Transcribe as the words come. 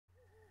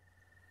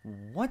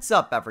What's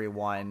up,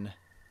 everyone?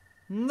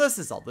 This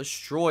is All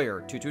Destroyer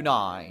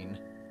 229,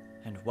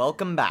 and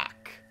welcome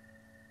back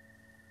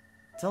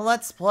to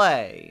Let's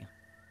Play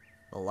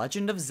The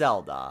Legend of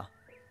Zelda: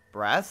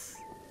 Breath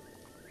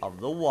of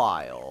the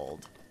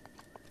Wild.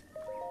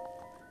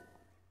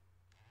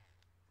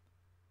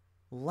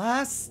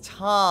 Last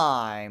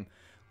time,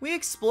 we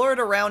explored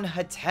around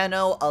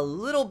Hateno a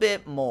little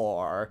bit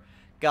more,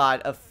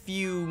 got a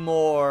few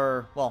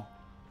more, well,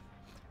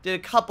 did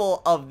a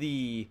couple of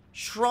the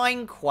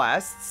shrine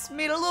quests,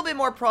 made a little bit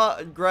more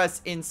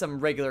progress in some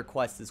regular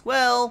quests as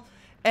well,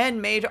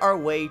 and made our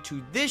way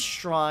to this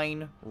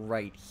shrine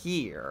right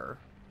here.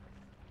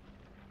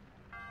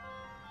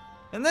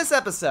 In this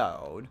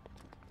episode,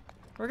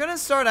 we're gonna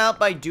start out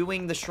by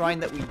doing the shrine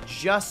that we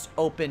just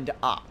opened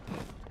up.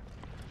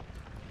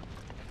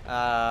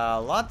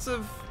 Lots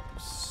of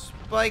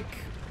spike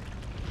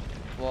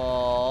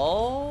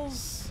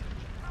balls.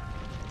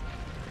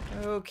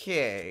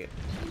 Okay.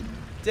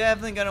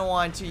 Definitely gonna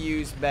want to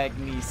use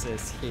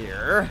Magnesis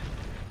here.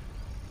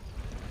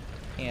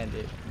 And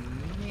it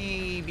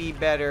may be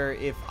better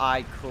if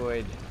I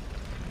could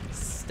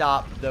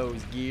stop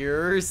those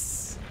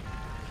gears.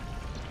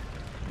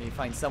 Maybe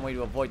find some way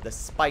to avoid the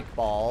spike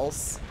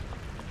balls.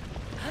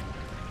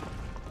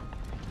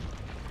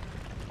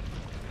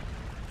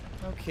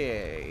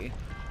 Okay.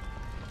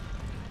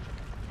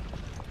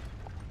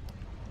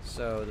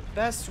 So the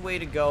best way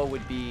to go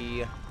would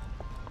be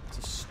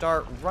to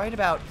start right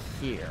about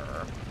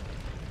here.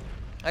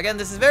 Again,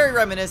 this is very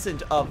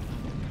reminiscent of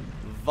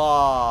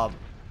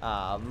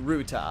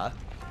Ruta.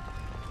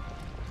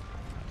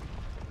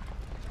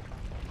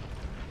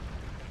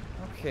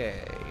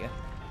 Okay.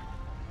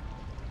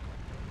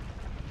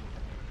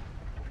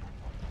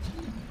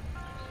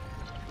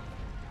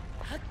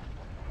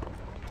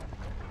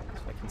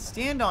 So I can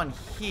stand on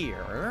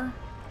here.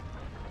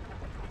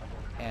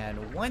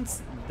 And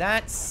once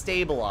that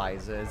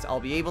stabilizes, I'll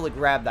be able to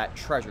grab that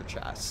treasure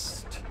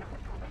chest.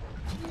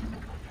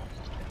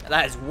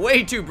 That is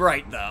way too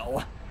bright,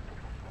 though.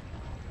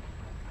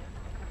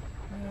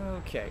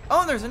 Okay.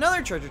 Oh, and there's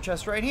another treasure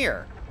chest right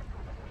here.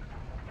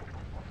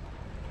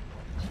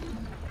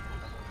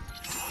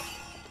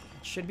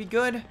 Should be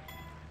good.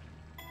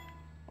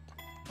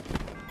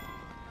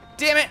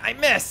 Damn it, I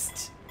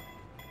missed!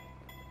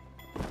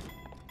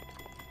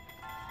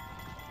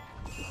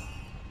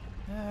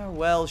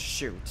 Well,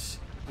 shoot.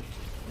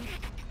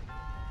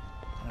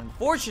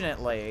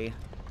 Unfortunately...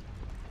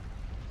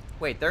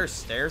 Wait, there's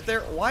stairs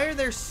there? Why are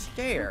there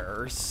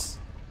stairs?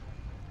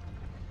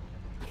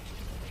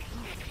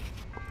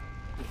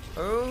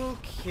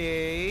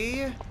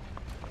 Okay.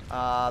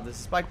 The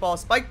spike ball.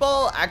 Spike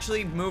ball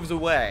actually moves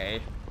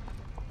away.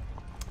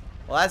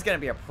 Well, that's gonna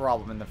be a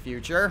problem in the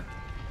future.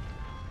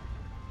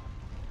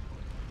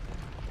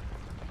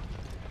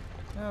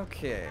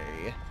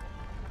 Okay.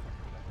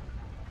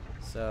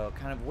 So,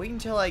 kind of wait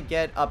until I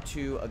get up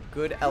to a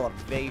good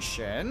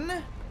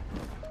elevation.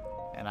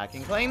 And I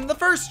can claim the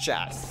first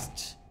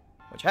chest,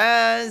 which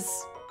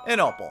has an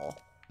opal.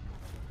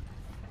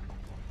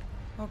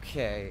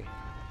 Okay.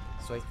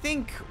 So I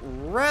think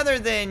rather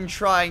than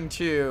trying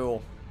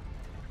to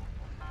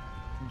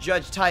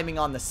judge timing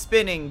on the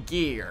spinning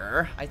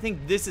gear, I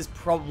think this is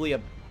probably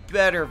a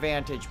better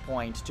vantage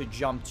point to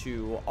jump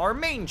to our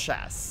main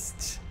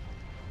chest.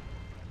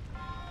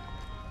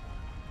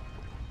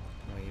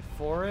 Wait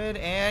for it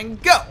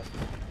and go!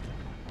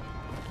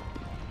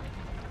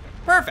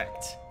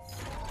 Perfect!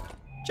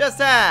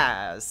 Just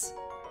as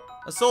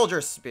a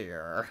soldier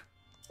spear.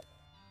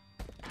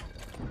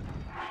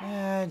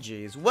 Ah,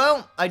 jeez.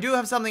 Well, I do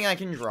have something I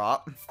can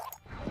drop.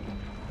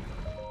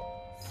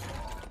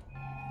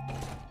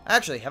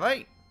 Actually, have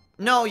I?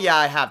 No, yeah,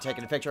 I have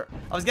taken a picture.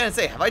 I was gonna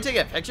say, have I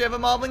taken a picture of a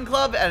Moblin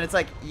Club? And it's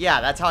like, yeah,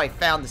 that's how I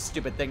found the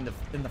stupid thing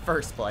in the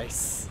first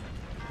place.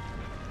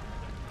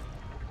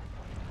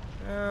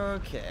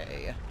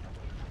 Okay.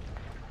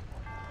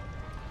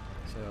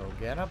 So,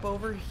 get up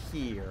over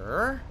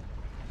here.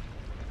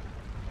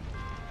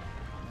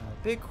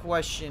 Big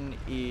question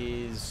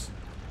is...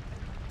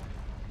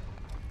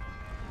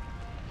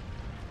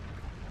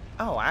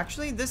 Oh,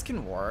 actually, this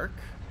can work.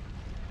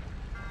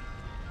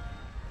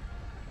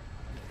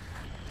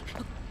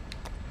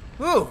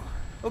 Ooh,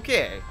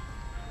 okay.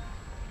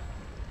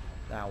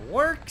 That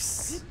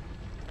works.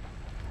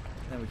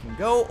 Then we can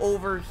go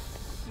over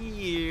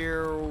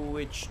here,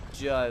 which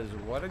does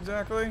what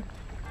exactly?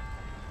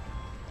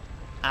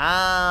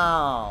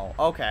 Ow,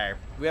 okay.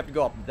 We have to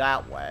go up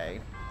that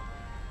way.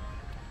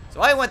 So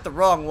I went the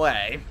wrong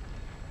way.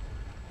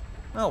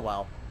 Oh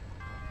well.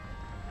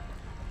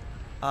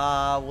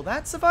 Will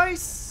that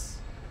suffice?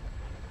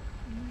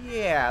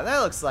 Yeah, that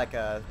looks like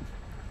a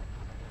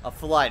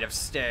flight of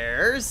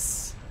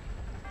stairs.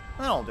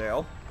 That'll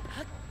do.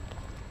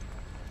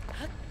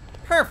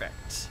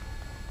 Perfect.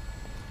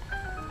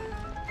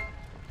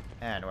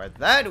 And with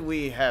that,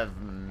 we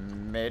have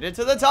made it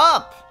to the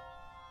top.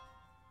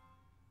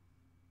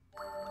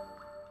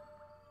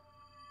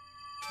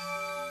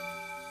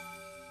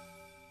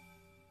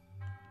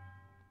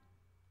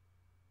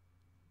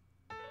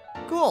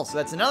 Cool. Cool, so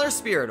that's another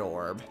spirit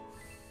orb.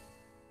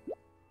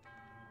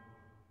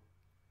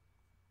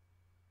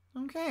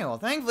 Okay, well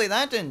thankfully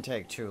that didn't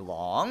take too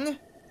long.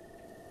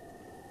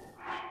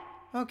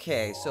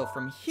 Okay, so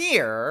from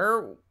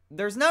here,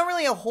 there's not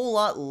really a whole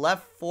lot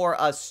left for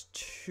us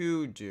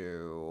to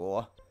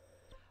do.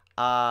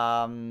 So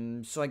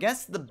I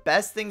guess the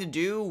best thing to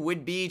do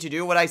would be to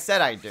do what I said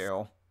I'd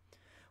do.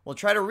 We'll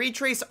try to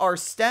retrace our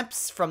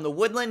steps from the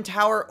woodland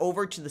tower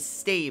over to the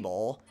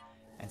stable,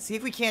 and see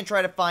if we can't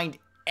try to find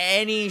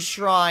any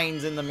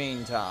shrines in the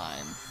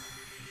meantime.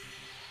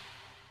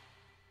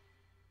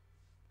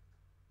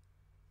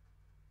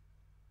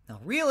 Now,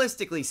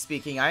 realistically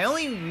speaking, I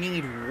only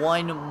need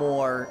one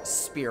more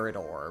spirit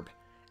orb,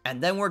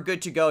 and then we're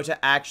good to go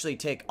to actually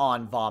take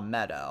on Vom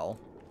Meadow.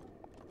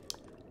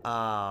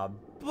 But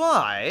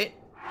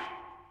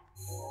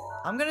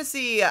I'm gonna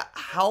see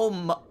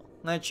how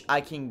much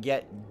I can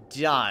get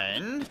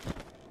done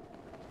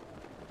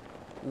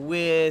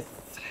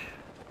with,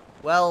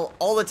 well,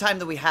 all the time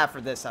that we have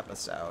for this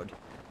episode.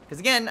 Because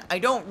again, I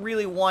don't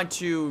really want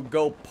to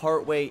go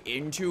partway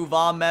into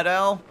Vom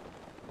Meadow.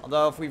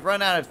 Although, if we've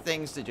run out of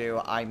things to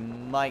do, I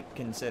might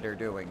consider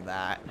doing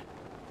that.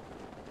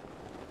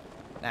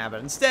 Nah,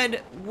 but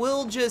instead,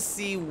 we'll just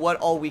see what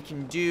all we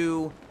can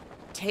do,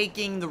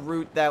 taking the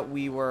route that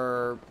we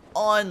were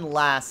on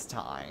last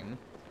time.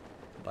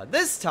 But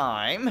this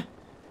time,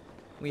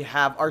 we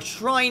have our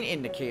shrine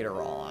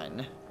indicator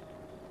on.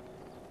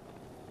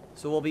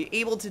 So we'll be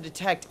able to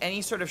detect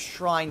any sort of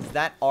shrines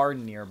that are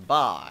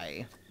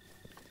nearby.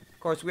 Of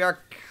course, we are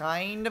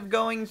kind of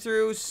going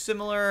through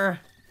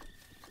similar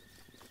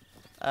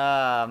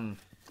terrain.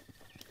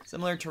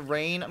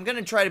 I'm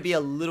gonna try to be a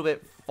little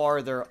bit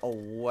farther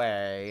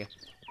away.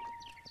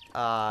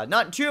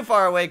 Not too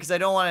far away, because I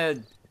don't want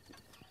to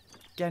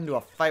get into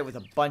a fight with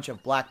a bunch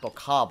of black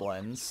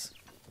bokoblins.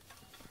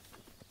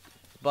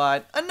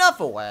 But enough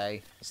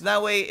away, so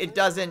that way it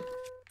doesn't...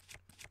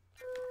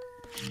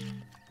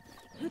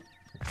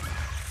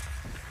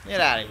 Get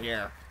out of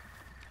here.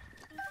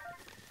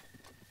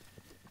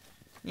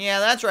 Yeah,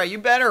 that's right, you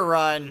better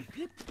run.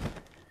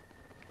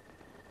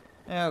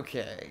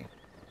 Okay.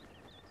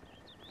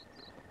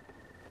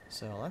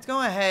 So, let's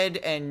go ahead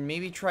and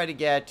maybe try to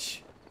get...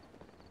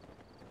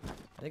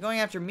 Are they going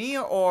after me,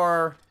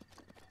 or...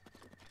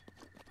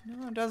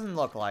 No, it doesn't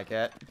look like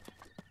it.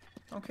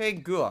 Okay,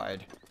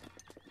 good.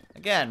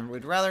 Again,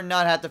 we'd rather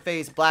not have to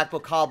face black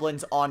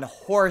bokoblins on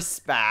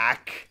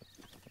horseback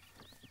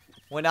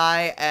when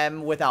I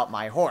am without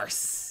my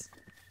horse.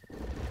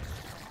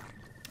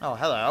 Oh,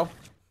 hello.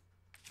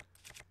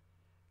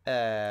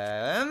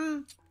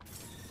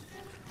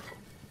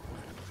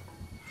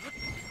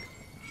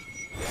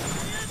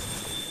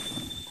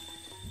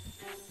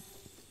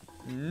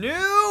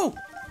 No!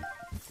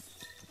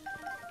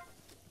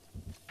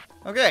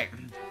 Okay.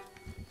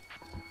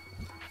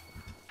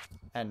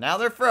 And now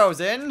they're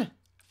frozen.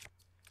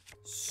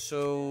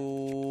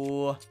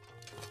 So...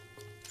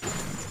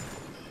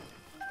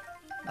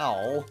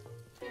 Oh.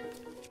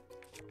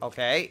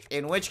 Okay,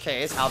 in which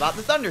case, how about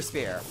the Thunder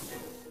Spear?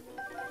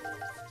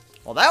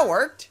 Well, that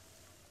worked.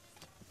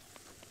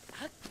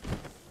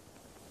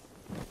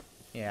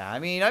 Yeah, I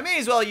mean, I may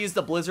as well use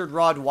the Blizzard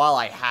Rod while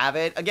I have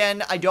it.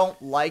 Again, I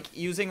don't like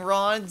using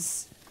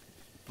rods,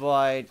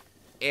 but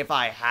if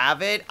I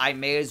have it, I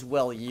may as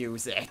well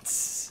use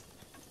it.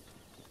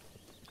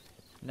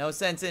 No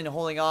sense in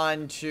holding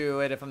on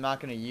to it if I'm not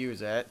going to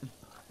use it.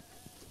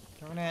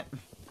 Darn it.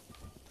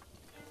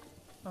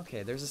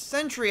 Okay, there's a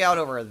sentry out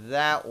over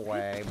that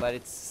way, but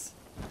it's...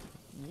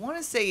 I want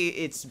to say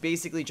it's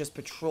basically just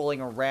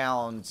patrolling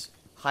around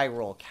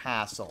Hyrule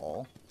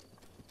Castle.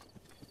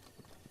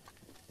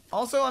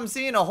 Also, I'm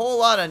seeing a whole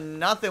lot of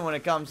nothing when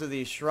it comes to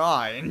these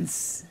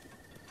shrines.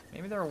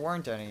 Maybe there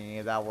weren't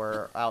any that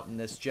were out in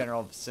this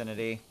general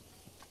vicinity.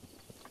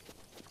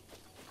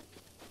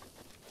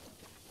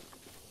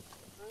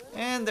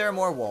 And there are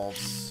more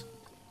wolves.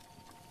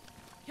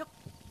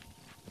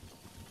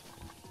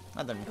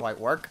 That didn't quite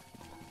work.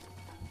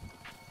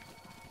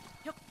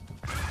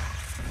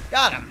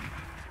 Got him.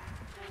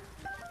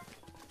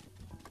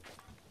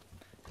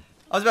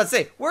 I was about to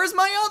say, where's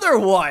my other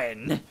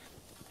one?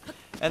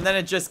 And then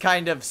it just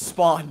kind of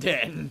spawned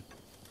in.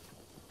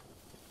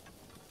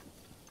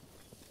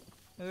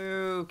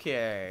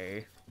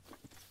 Okay.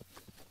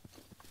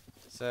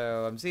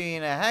 So, I'm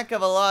seeing a heck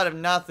of a lot of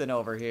nothing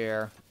over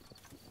here.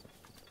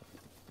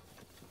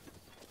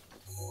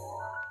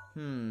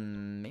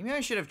 Maybe I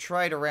should have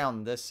tried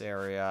around this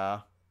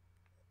area.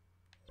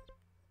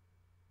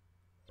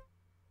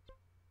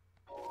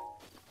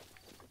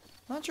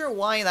 Not sure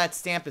why that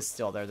stamp is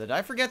still there. Did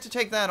I forget to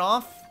take that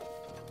off?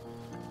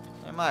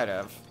 I might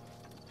have.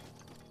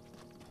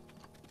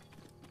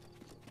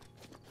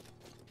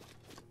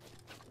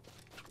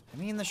 I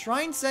mean, the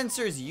shrine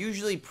sensor is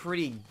usually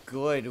pretty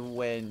good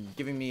when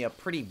giving me a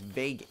pretty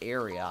vague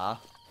area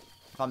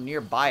if I'm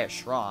nearby a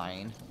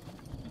shrine.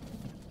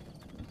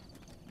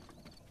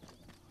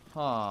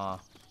 Huh.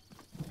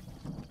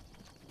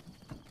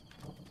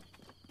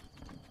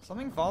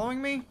 Something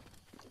following me?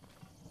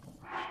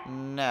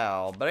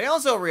 No, but I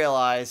also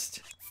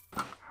realized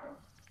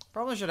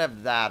probably should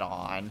have that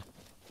on.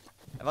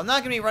 If I'm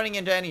not going to be running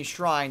into any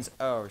shrines...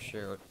 Oh,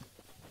 shoot.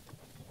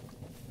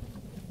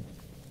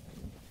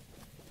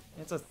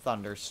 It's a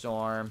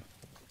thunderstorm.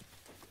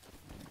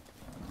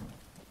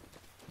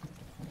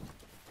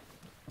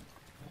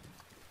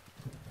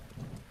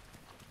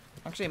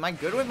 Actually, am I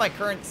good with my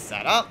current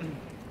setup?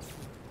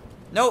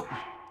 Nope.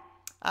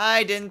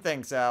 I didn't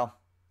think so.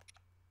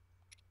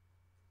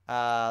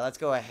 Let's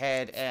go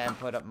ahead and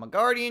put up my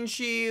guardian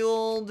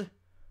shield.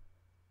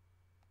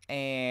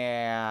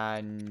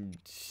 And...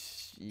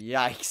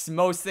 Yikes,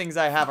 most things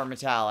I have are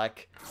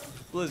metallic.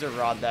 Blizzard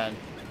Rod, then.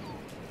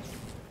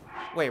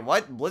 Wait,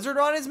 what? Blizzard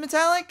Rod is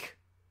metallic?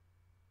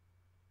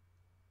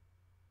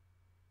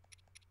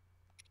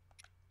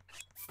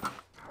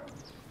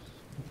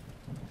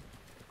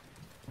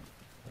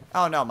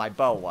 Oh no, my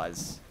bow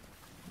was.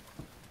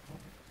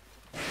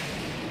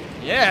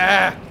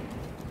 Yeah!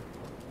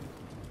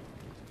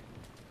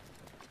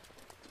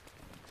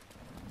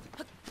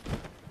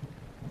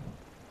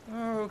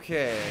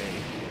 Okay.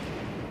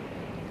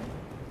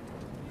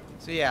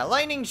 So yeah,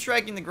 lightning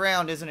striking the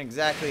ground isn't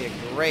exactly a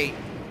great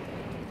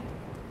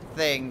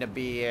thing to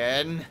be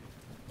in.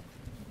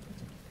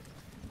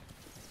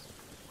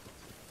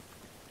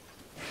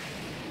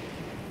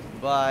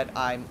 But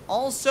I'm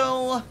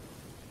also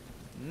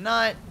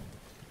not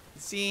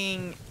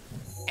seeing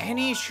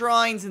any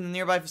shrines in the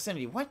nearby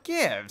vicinity. What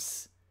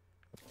gives?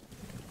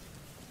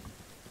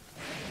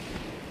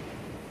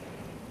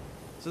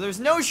 So there's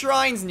no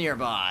shrines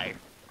nearby.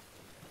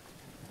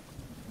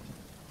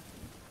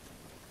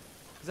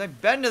 Because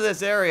I've been to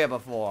this area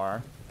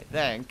before, I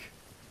think.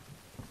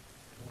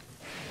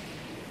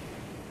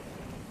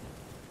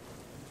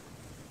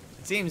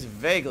 It seems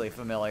vaguely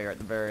familiar at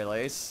the very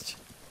least.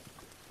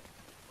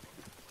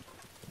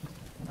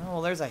 Oh,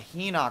 well, there's a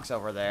Hinox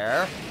over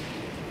there.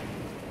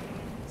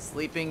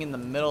 Sleeping in the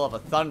middle of a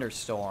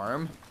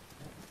thunderstorm.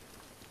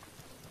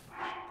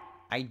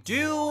 I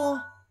do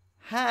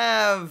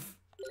have...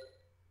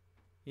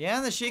 Yeah,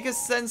 the Sheikah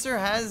sensor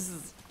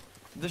has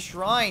the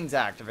shrines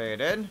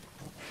activated.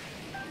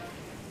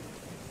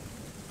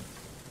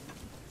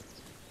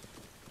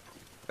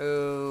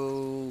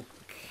 Okay.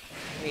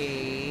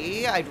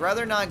 I'd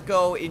rather not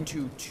go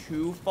into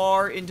too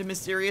far into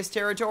mysterious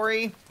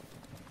territory.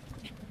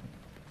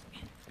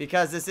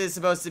 Because this is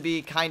supposed to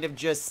be kind of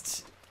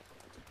just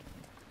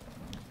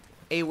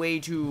a way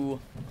to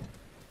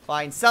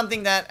find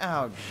something that...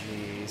 Oh,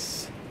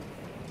 jeez.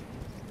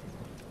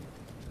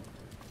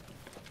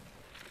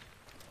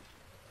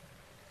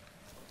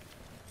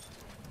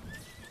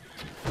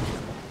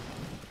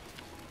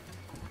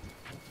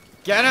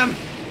 Get him!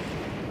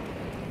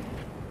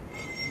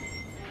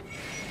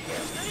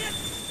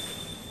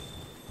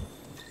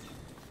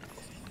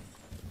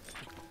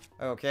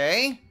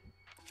 Okay.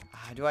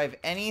 Do I have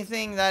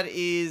anything that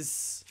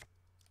is...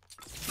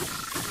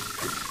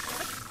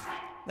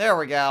 There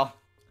we go.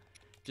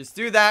 Just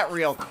do that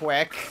real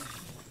quick.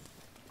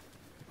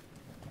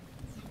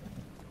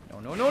 No,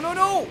 no, no, no,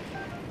 no!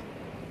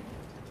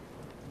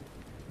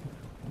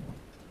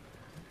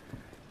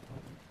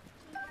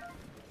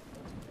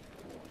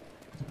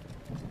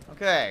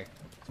 Okay.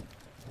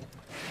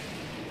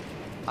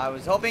 I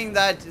was hoping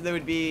that there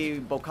would be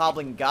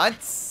Bokoblin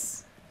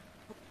Guts.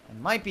 It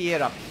might be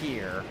it up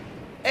here.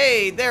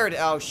 Hey, there it is.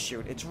 Oh,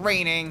 shoot. It's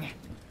raining.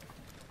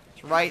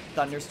 That's right.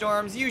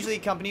 Thunderstorms usually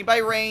accompanied by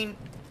rain.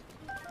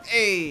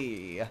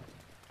 Hey. I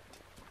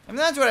mean,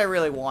 that's what I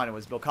really wanted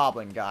was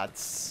Bokoblin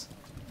Guts.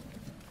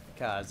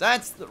 Because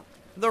that's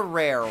the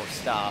rare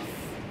stuff.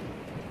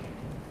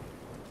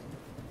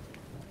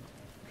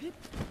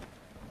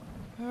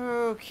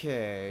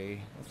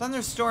 Okay. The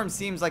thunderstorm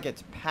seems like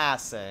it's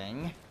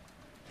passing.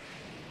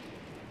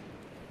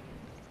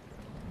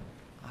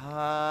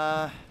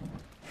 I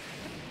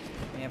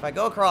mean, if I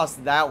go across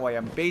that way,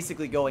 I'm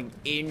basically going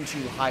into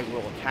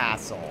Hyrule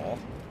Castle.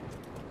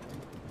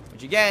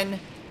 Which, again,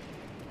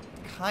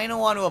 kind of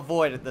want to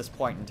avoid at this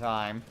point in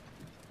time.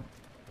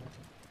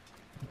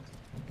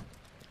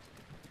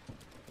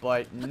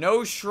 But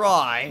no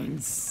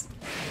shrines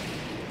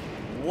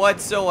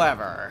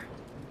whatsoever.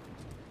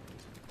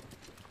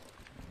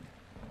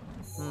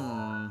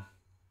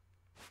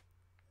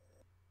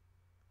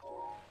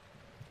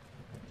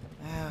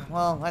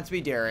 Well, let's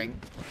be daring.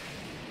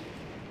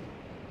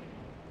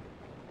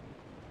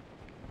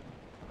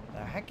 The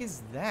heck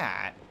is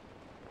that?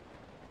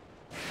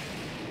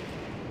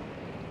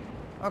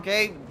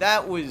 Okay,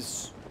 that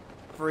was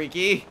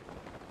freaky.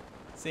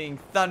 Seeing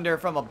thunder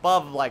from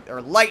above like,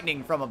 or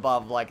lightning from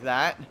above like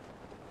that.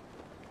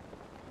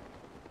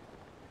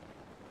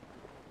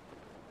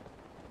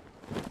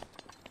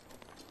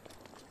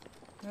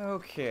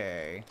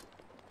 Okay.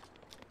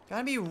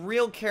 Gotta be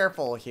real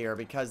careful here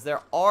because there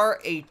are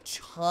a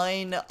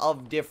ton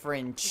of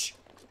different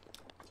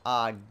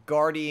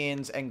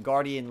guardians and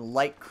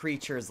guardian-like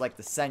creatures like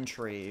the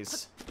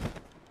sentries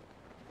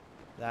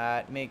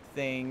that make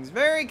things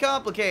very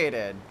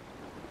complicated.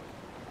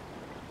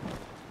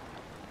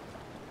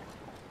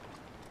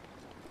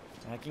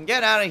 I can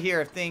get out of here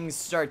if things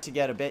start to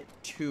get a bit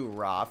too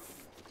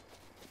rough.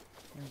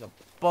 There's a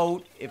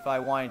boat if I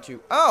wanted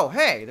to. Oh,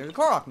 hey, there's a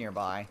Korok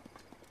nearby.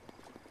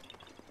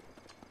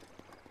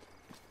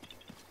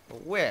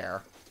 But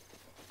where?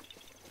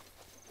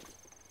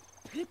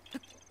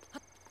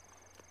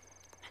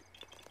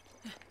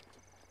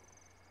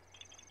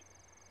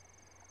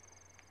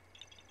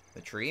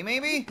 The tree,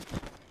 maybe?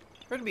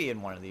 Could be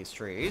in one of these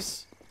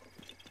trees.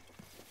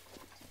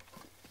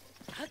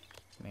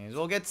 May as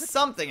well get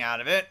something out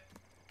of it.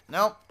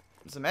 Nope.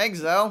 Some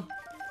eggs, though.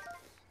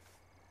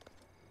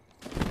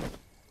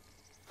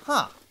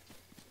 Huh.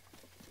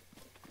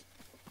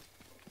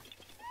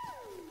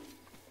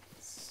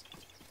 It's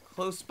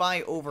close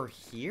by over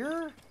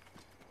here?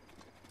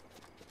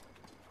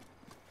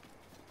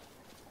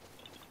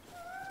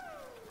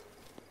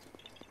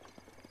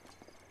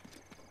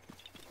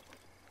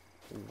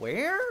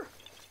 Where?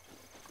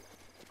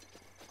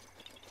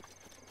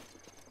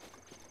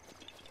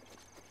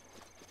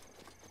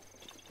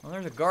 Well,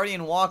 there's a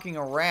guardian walking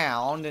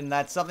around, and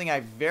that's something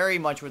I very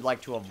much would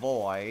like to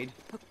avoid.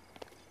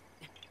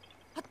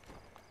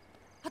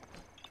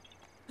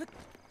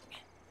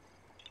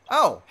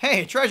 Oh,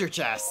 hey, treasure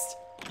chest.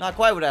 Not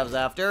quite what I was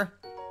after.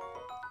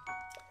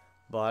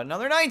 But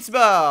another knight's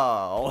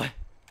bow.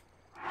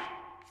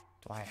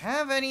 Do I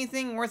have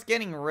anything worth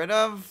getting rid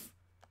of?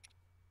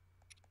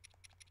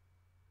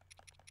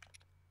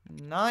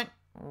 Not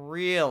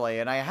really,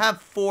 and I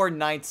have 4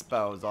 knight's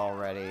bows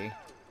already.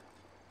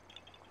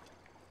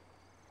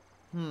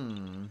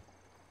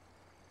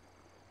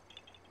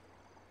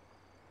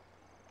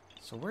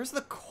 So where's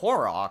the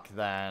Korok,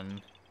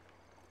 then?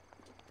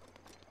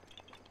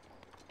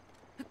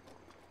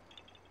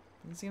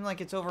 Doesn't seem like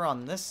it's over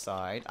on this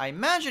side. I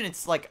imagine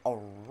it's like a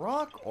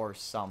rock or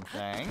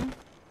something.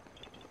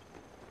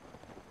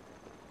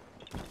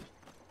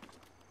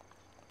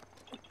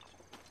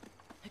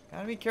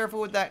 Gotta be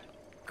careful with that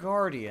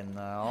guardian,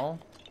 though.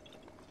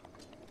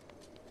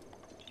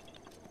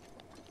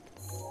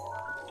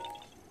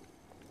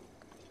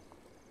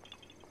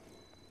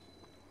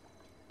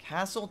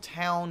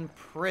 Castletown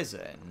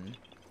Prison.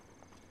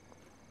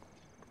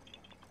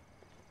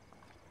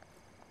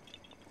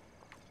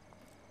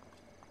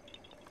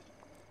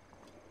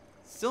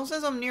 Still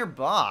says I'm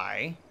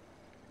nearby.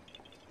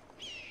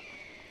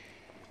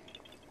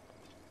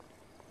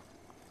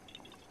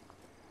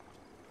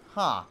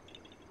 Huh.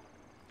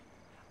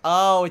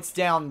 Oh, it's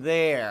down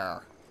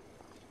there.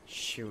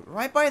 Shoot,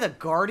 right by the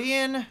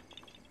guardian?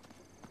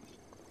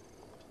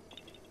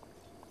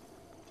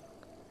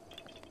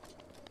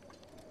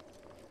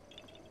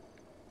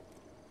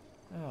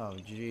 Oh,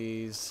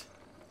 jeez.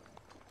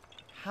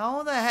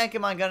 How the heck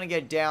am I gonna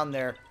get down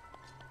there?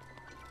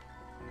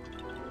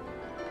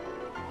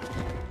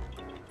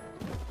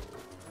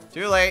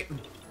 Too late.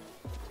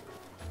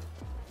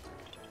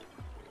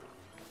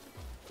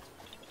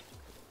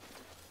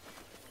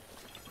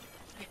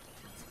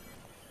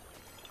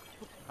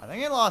 I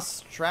think it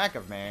lost track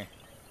of me.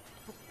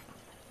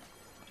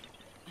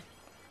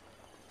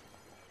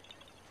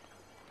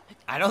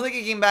 I don't think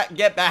it can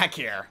get back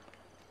here.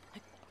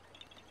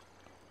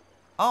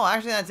 Oh,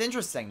 actually, that's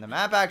interesting. The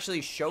map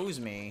actually shows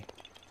me.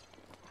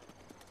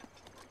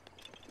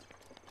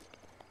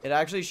 It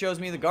actually shows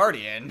me the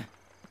Guardian.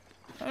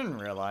 I didn't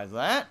realize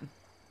that.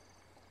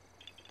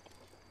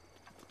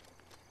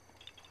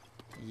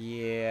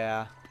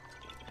 Yeah.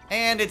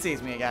 And it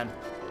sees me again.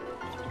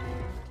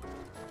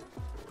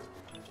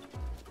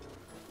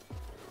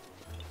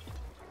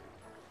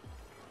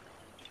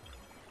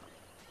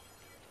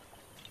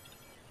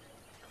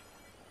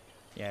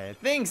 Yeah, it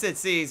thinks it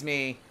sees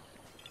me.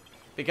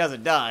 Because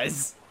it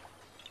does.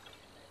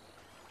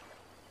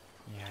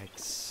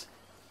 Yikes.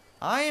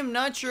 I am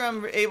not sure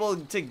I'm able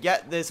to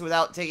get this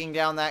without taking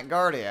down that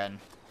Guardian.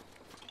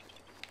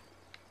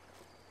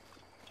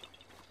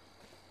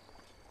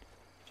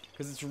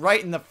 Because it's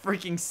right in the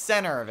freaking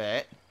center of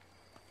it.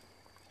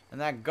 And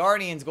that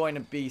Guardian's going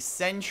to be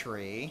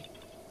Sentry.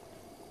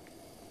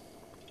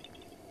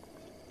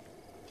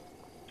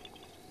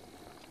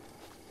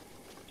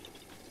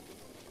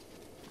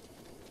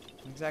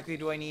 What exactly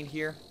do I need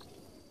here?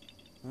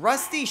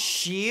 Rusty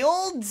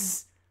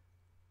shields?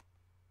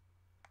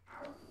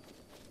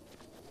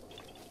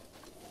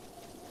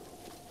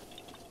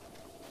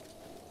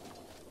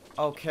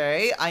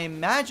 Okay, I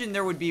imagine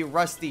there would be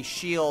rusty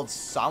shields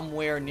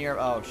somewhere near...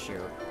 Oh, shoot.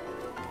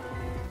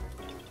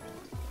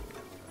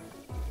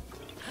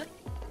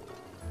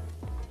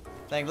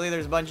 Thankfully,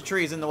 there's a bunch of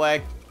trees in the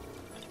way.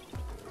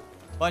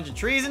 Bunch of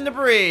trees and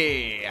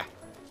debris.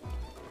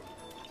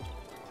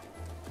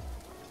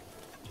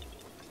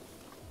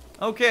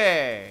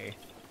 Okay.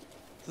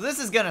 So this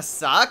is gonna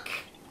suck.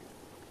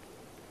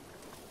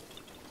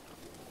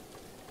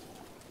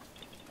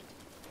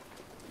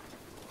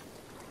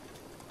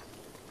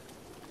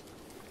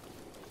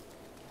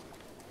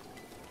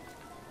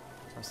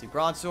 Rusty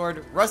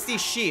broadsword, rusty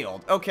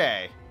shield.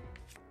 Okay.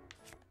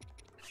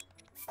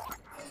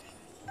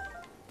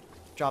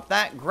 Drop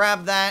that,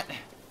 grab that.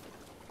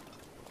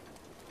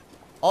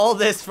 All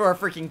this for a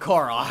freaking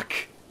Korok.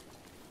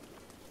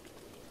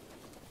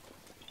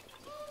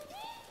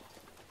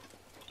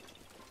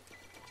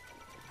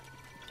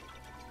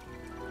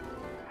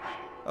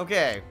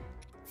 Okay.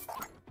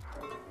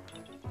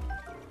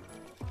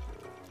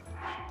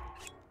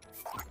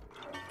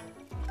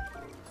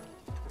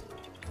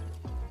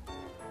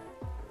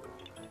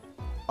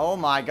 Oh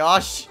my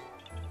gosh.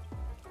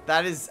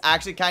 That is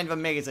actually kind of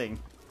amazing.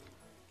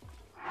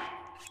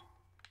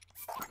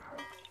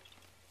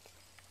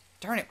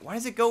 Darn it, why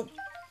does it go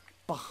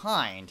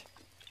behind?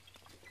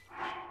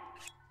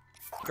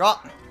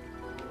 Drop.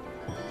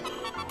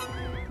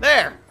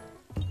 There!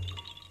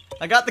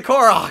 I got the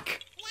Korok!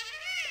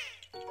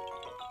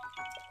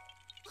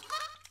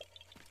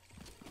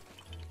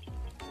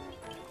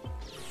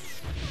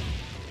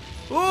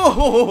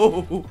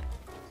 Ooh!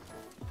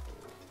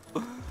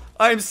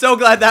 I'm so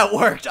glad that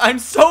worked! I'm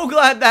so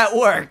glad that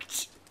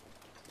worked!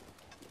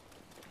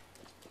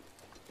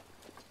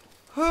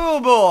 Oh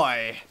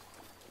boy!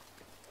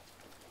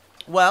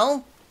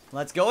 Well,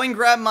 let's go and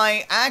grab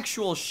my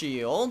actual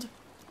shield.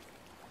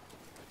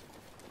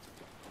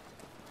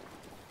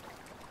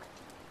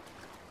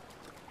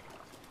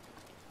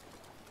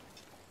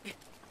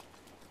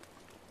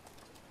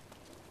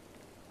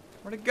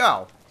 Where'd it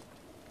go?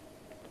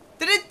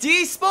 Did it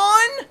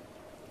despawn?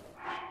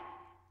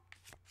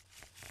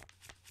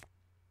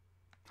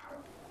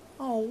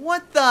 Oh,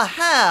 what the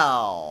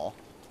hell?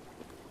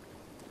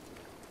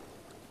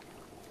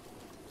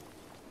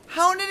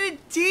 How did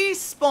it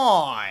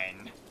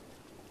despawn?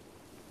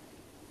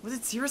 Was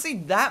it seriously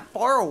that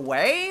far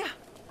away?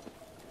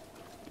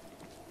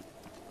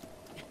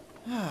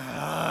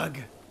 Ugh.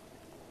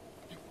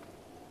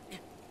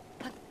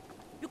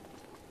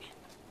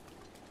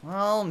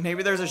 Well,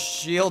 maybe there's a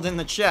shield in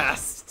the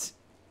chest.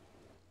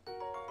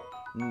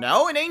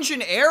 No, an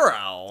ancient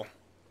arrow.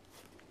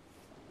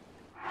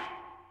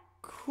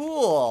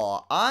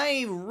 Cool.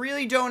 I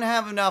really don't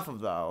have enough of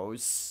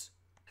those.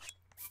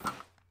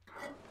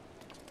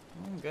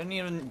 I'm gonna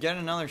need to get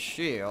another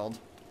shield.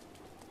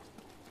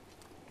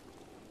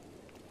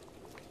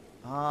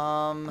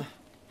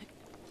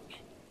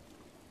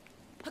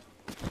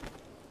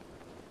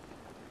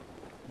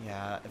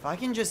 Yeah, if I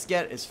can just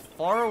get as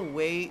far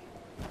away...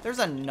 There's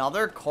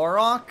another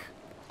Korok?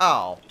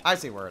 Oh, I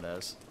see where it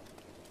is.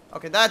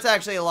 Okay, that's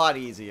actually a lot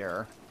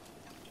easier.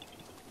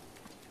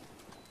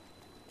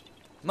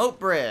 Moat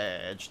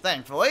Bridge,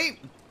 thankfully.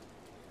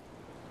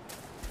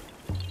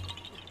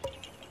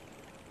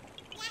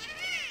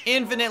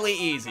 Infinitely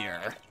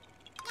easier.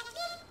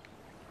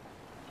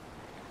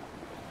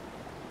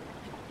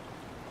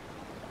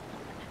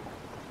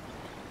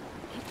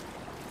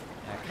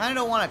 I kind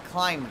of don't want to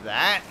climb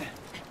that.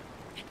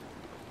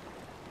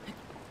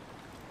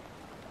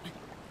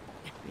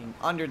 Being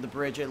under the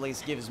bridge at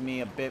least gives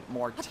me a bit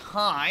more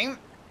time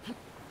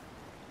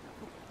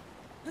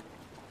to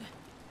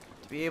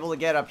be able to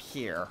get up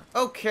here.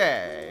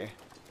 Okay.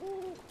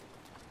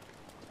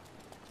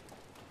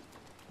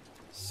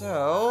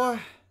 So,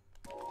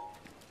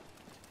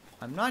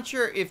 I'm not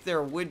sure if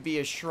there would be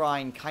a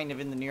shrine kind of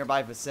in the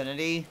nearby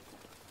vicinity.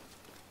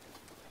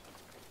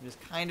 I'm just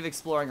kind of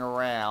exploring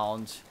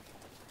around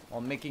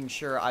while making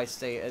sure I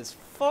stay as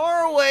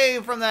far away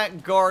from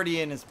that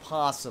guardian as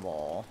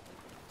possible.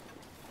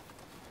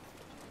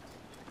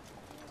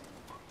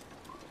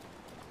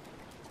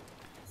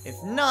 If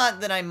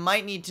not, then I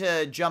might need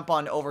to jump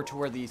on over to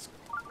where these...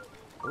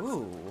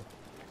 Ooh.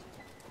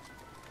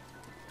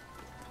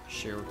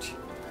 Shoot.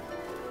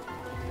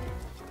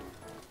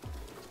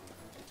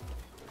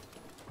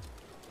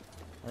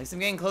 At least I'm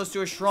getting close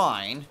to a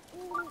shrine.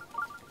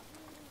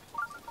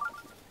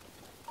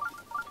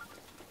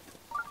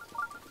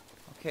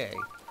 Okay,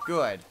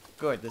 good.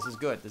 Good, this is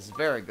good. This is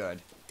very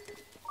good.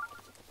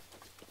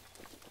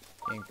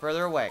 Getting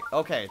further away.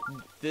 Okay,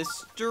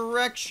 this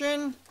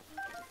direction?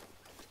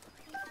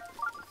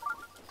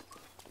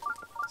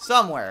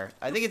 Somewhere.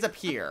 I think it's up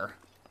here.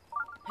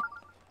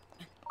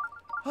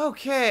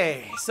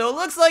 Okay, so it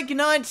looks like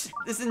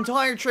this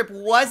entire trip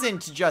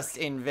wasn't just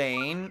in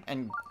vain,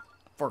 and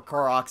for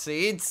Korok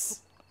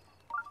seeds.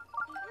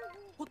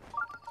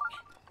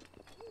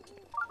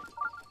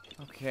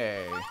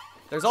 Okay.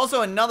 There's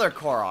also another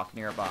Korok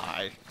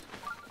nearby.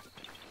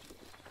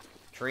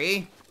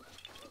 Tree?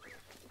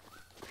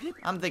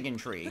 I'm thinking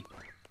tree.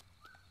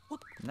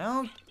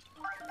 No?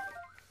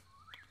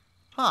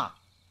 Huh.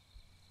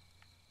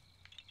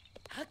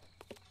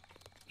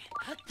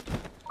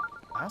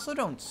 I also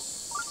don't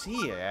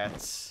see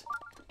it.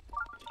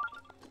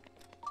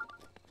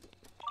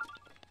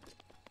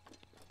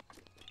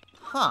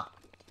 Huh.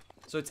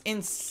 So it's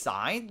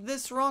inside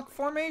this rock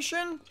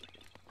formation?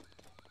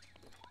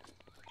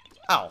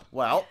 Oh,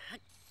 well.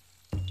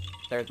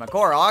 There's my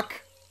Korok.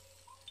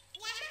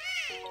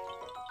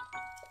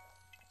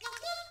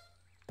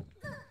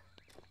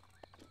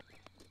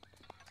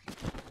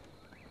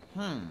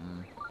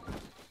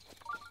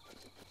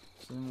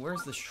 So then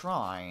where's the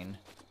shrine?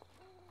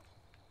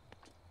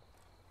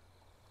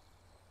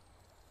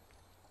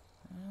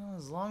 Well,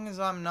 as long as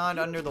I'm not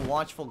under the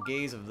watchful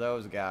gaze of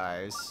those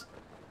guys,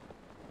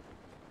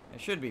 it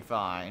should be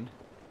fine.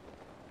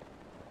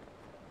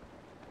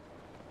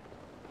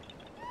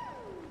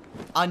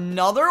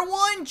 Another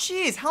one?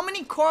 Jeez, how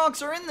many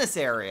Koroks are in this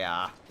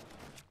area?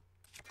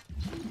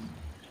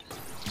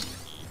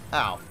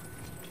 Ow.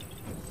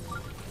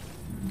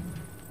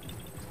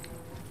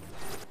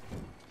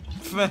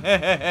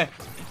 Alright,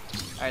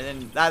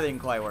 then that didn't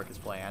quite work as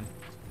planned.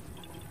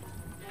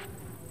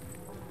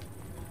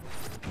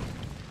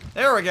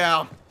 There we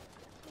go.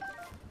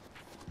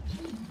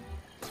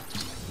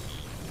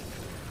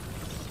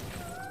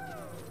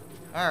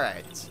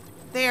 Alright.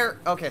 There.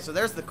 Okay, so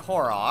there's the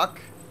Korok.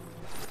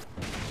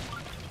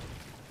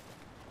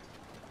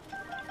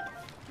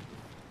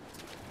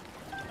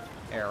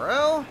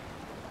 Arrow.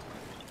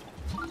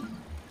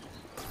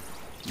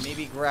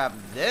 Maybe grab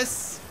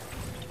this.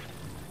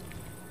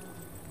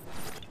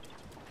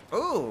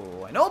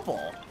 Ooh, an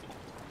opal.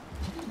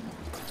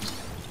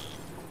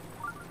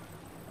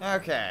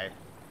 Okay.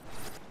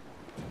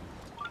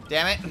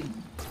 Damn it.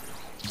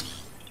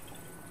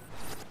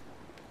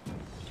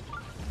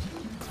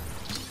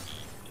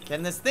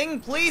 Can this thing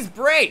please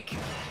break?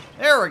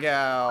 There we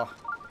go.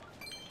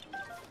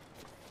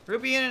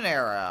 Ruby and an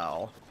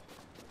arrow.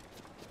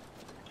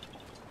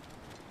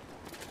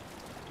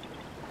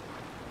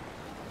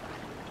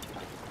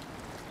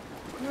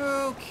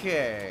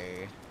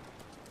 Okay.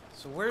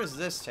 So where does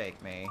this take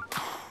me?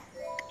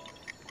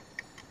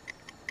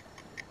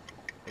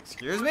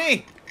 Excuse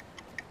me?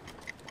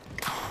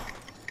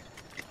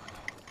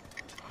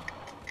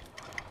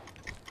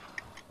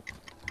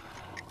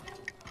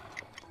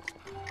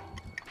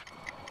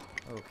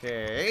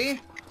 Okay.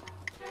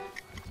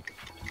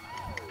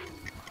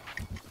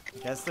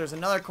 Guess there's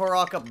another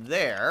Korok up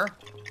there.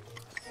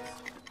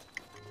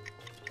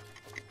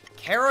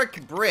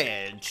 Carrick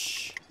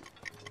Bridge.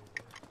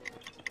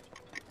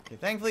 Okay,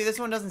 thankfully this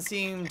one doesn't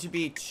seem to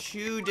be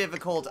too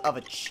difficult of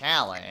a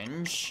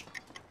challenge.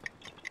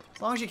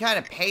 As long as you kind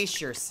of pace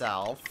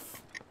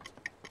yourself.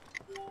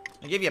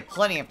 I'll give you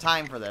plenty of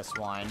time for this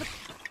one.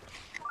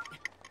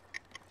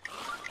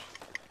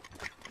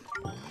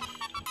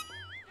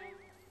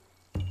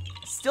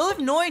 Still have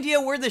no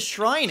idea where the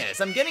shrine is.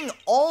 I'm getting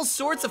all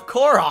sorts of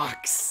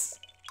Koroks.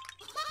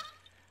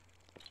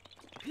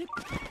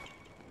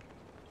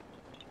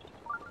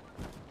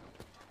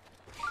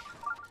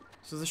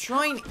 So the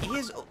shrine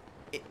is...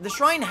 The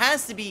shrine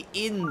has to be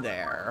in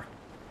there.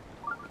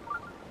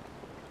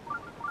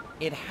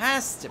 It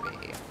has to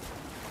be.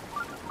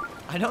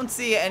 I don't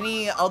see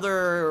any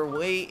other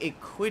way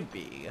it could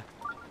be.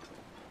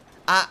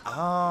 Oh.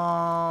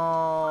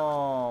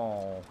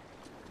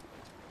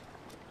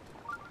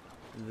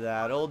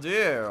 That'll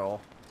do.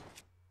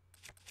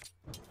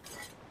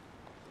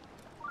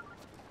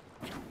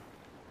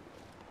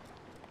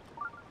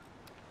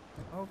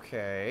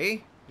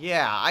 Okay.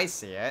 Yeah, I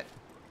see it.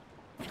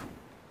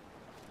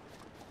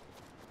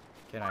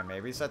 Can I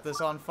maybe set this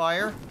on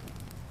fire?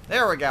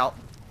 There we go.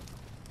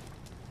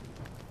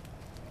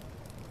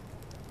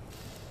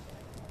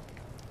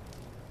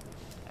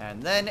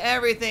 And then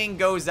everything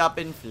goes up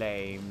in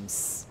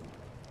flames.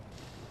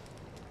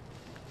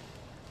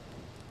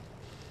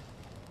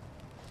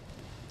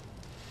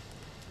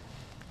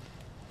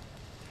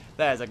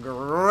 That is a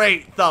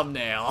great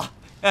thumbnail.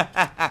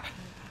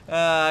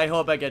 I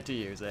hope I get to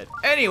use it.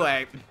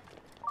 Anyway,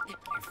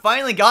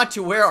 finally got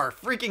to where our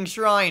freaking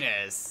shrine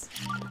is.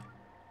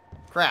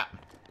 Crap.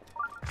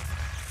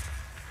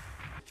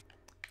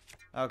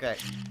 Okay,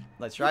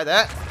 let's try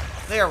that.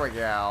 There we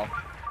go.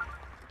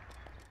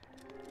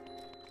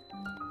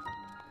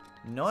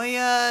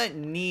 Noya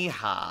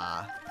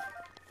Niha.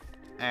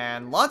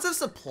 And lots of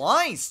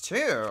supplies,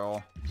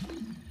 too.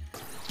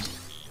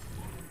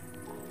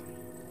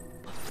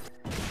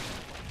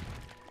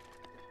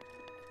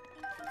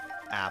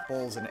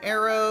 Apples and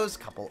arrows,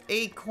 couple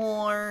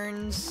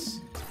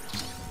acorns.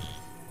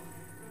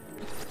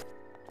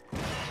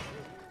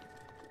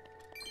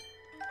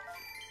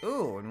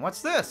 Ooh, and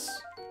what's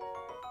this?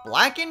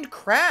 Blackened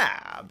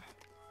crab.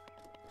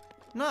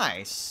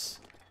 Nice.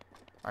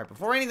 Alright,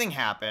 before anything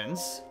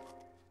happens,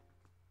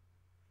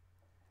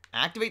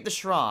 activate the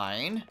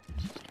shrine.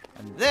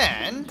 And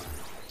then...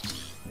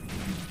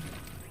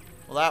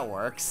 well, that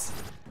works.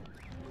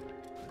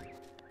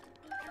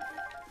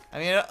 I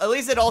mean, at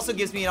least it also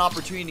gives me an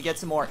opportunity to get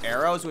some more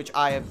arrows, which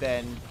I have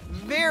been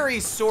very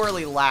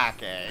sorely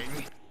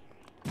lacking.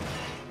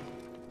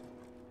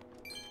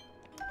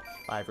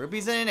 5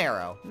 rupees and an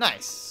arrow.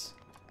 Nice.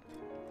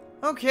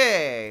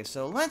 Okay,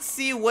 so let's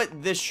see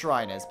what this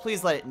shrine is.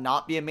 Please let it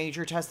not be a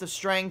major test of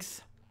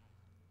strength.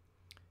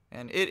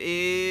 And it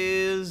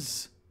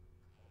is...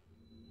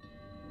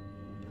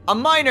 a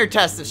minor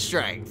test of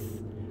strength.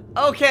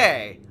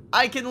 Okay,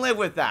 I can live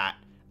with that.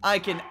 I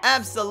can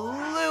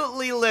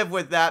absolutely live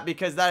with that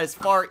because that is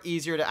far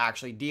easier to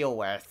actually deal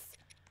with.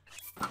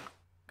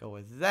 Go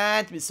with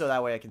that, so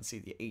that way I can see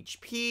the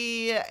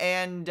HP,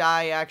 and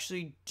I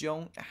actually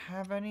don't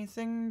have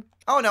anything.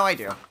 Oh, no, I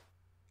do.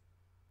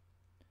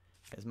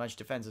 As much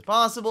defense as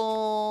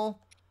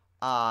possible.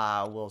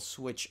 We'll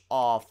switch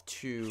off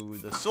to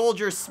the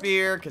soldier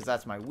spear, because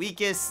that's my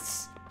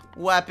weakest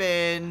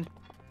weapon.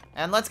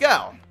 And let's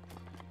go.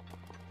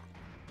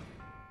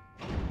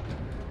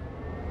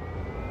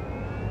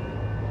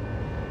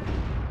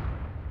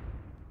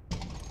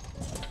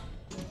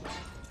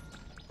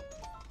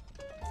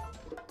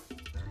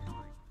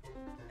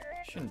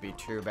 Shouldn't be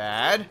too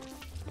bad.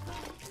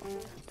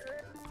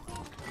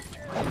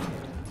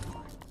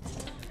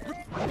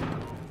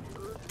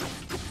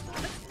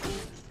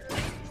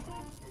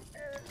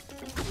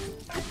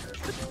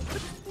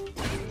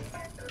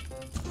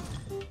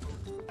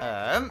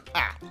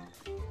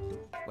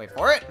 Wait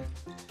for it.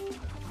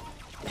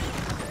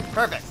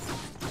 Perfect.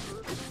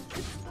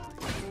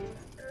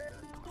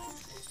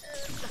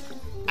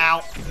 Ow.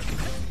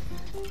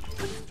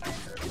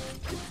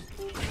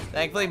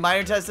 Thankfully,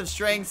 minor test of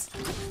strengths.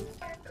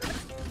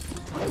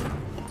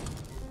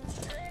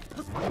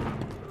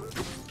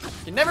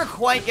 You never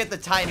quite get the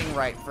timing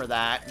right for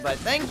that, but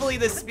thankfully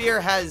the spear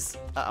has...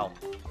 Uh-oh.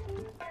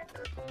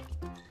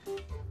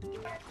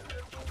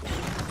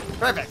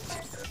 Perfect.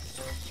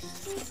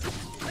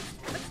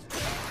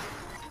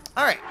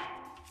 Alright.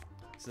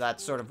 So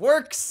that sort of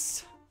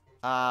works.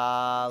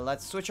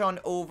 Let's switch on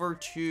over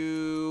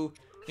to...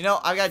 You know,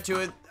 I got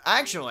to it.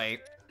 Actually,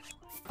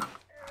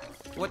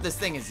 what this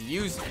thing is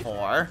used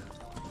for.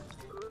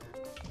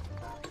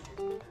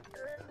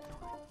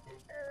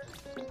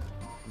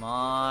 Come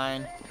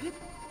on.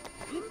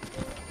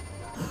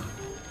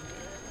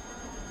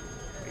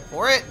 Wait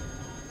for it.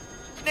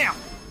 Now.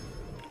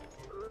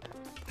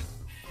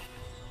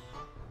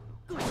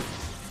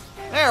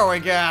 There we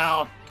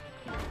go.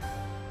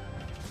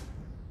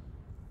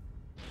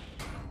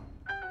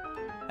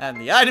 And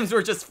the items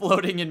were just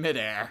floating in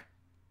midair.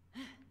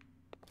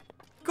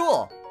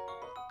 Cool.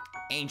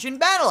 Ancient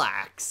Battle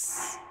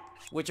Axe.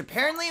 Which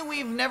apparently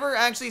we've never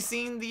actually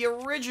seen the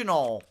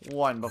original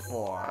one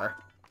before.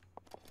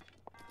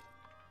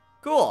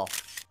 Cool.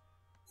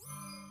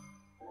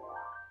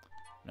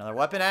 Another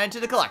weapon added to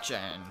the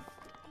collection.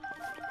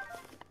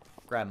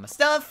 Grab my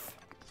stuff.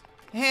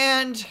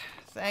 And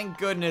thank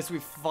goodness we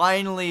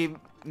finally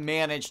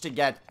managed to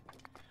get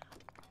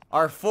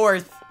our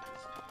fourth,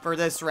 for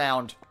this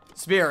round,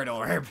 Spirit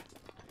Orb.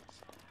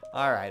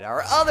 Alright,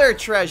 our other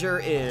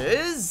treasure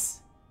is...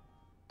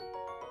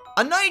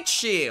 a Knight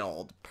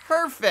Shield.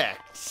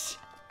 Perfect.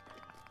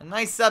 A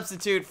nice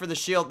substitute for the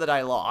shield that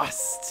I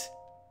lost.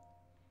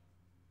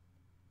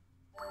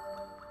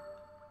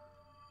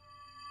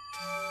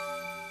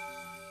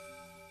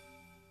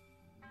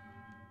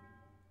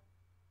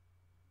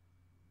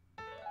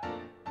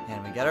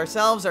 And we get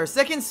ourselves our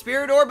second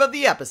Spirit Orb of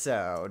the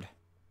episode.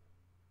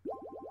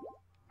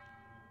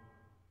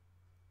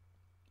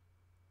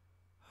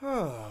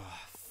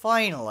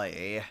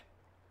 Finally.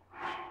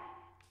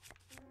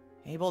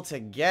 Able to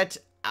get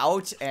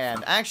out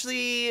and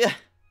actually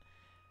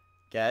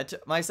get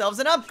myself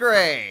an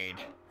upgrade.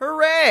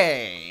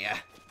 Hooray!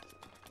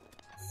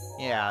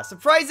 Yeah,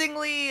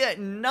 surprisingly,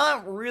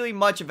 not really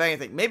much of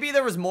anything. Maybe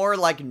there was more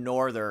like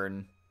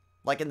northern,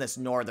 like in this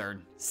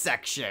northern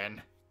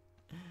section.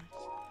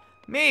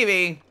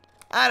 Maybe.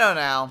 I don't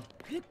know.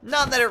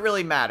 Not that it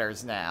really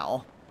matters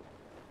now.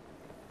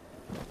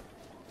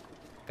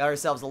 Got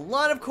ourselves a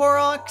lot of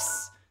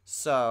Koroks.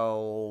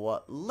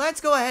 So,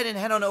 let's go ahead and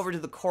head on over to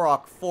the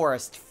Korok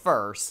Forest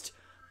first,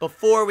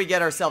 before we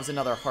get ourselves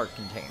another heart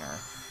container.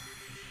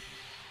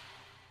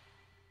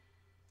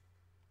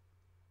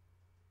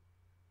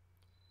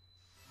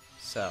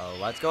 So,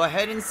 let's go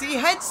ahead and see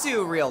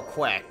Hetsu real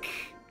quick.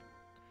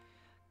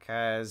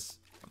 Because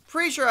I'm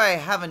pretty sure I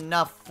have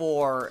enough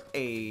for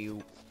a...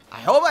 I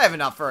hope I have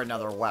enough for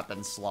another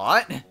weapon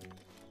slot.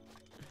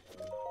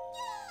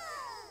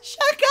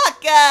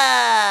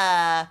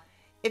 Shakaka!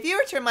 If you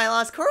return my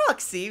lost Korok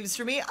Seeds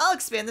for me, I'll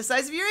expand the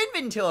size of your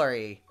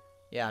inventory.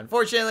 Yeah,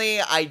 unfortunately,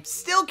 I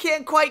still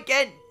can't quite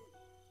get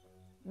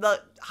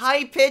the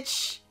high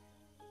pitch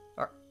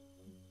or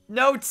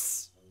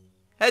notes.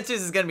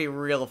 Hetsu's is gonna be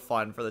real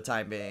fun for the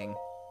time being.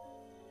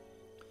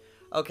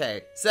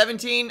 Okay,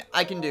 17,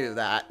 I can do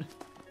that.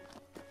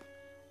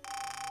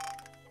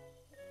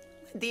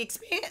 Let the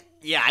expand...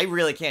 Yeah, I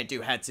really can't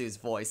do Hetsu's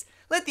voice.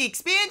 Let the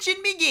expansion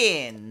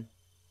begin.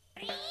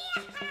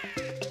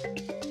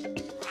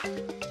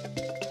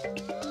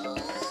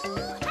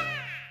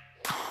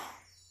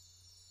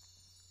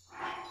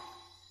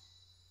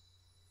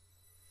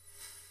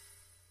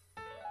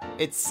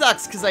 It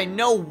sucks because I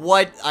know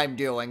what I'm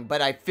doing,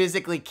 but I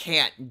physically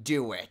can't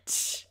do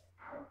it.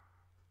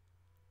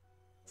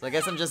 So I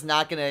guess I'm just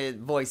not gonna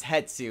voice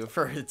Hetsu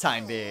for the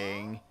time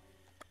being.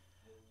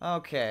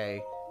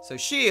 Okay, so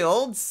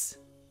shields.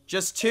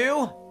 Just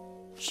 2?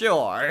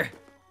 Sure.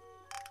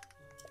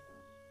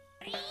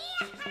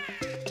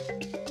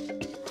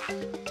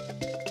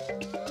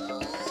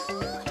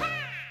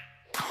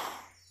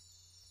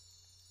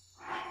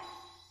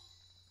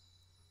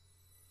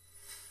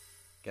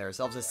 Get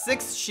ourselves a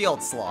 6th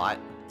shield slot.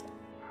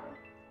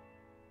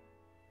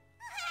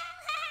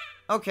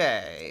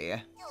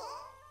 Okay.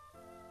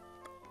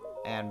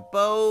 And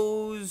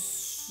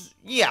bows...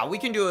 Yeah, we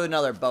can do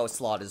another bow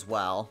slot as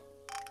well.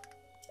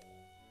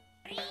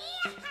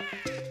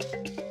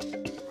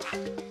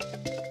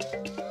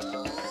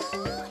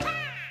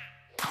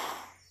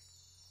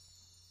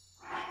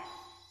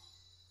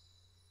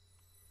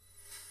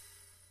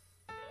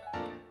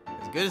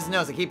 Goodness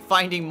knows, I keep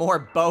finding more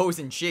bows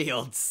and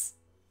shields.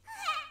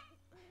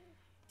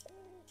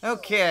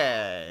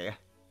 Okay.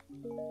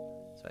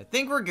 So I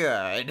think we're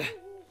good.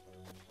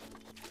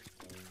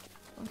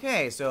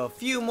 Okay, so a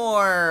few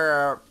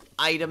more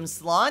item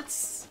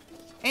slots.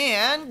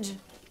 And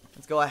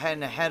let's go ahead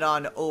and head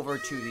on over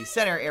to the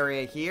center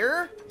area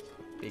here.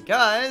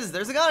 Because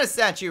there's a goddess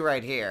statue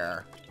right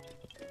here.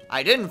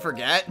 I didn't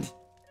forget.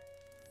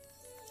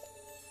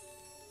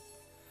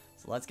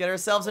 So let's get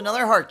ourselves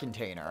another heart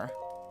container.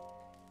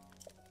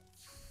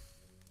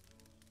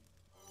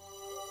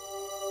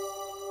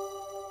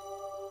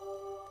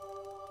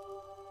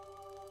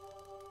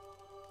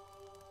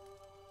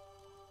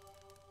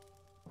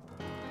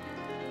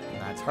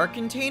 And that's heart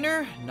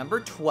container number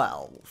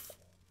 12.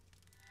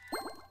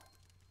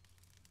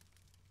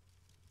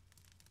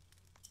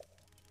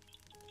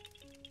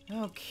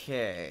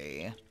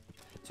 Okay.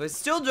 So I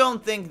still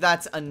don't think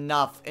that's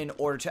enough in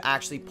order to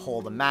actually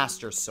pull the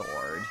Master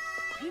Sword.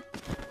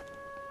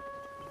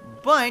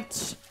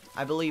 But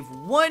I believe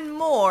one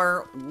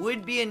more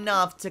would be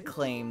enough to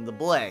claim the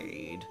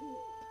blade.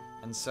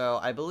 And so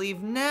I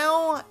believe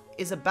now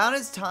is about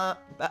as time...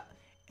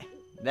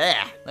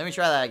 Let me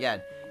try that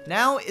again.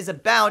 Now is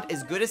about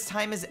as good as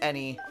time as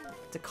any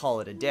to call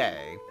it a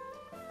day.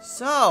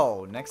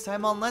 So, next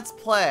time on Let's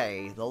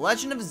Play, The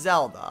Legend of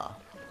Zelda,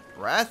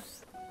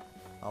 Breath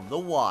of the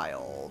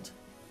Wild.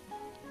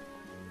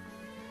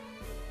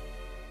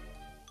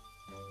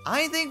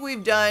 I think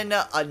we've done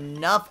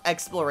enough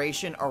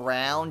exploration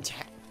around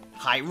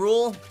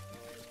Hyrule.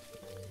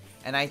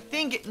 And I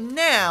think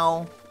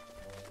now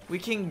we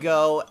can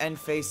go and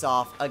face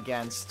off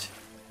against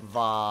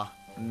Va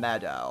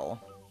Meadow.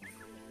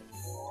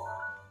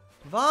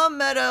 Va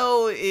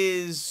Meadow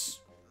is,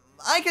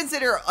 I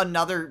consider,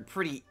 another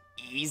pretty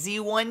easy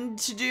one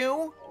to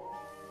do.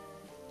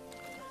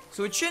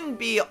 So it shouldn't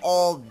be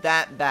all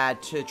that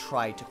bad to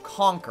try to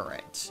conquer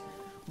it.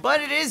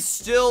 But it is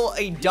still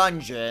a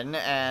dungeon,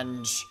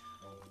 and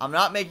I'm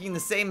not making the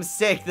same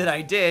mistake that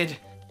I did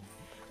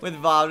with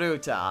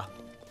Varuta.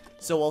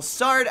 So we'll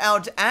start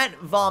out at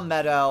Va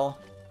Meadow,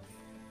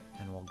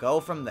 and we'll go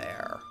from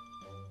there.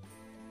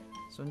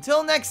 So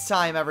until next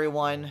time,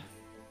 everyone,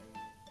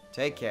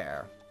 take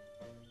care.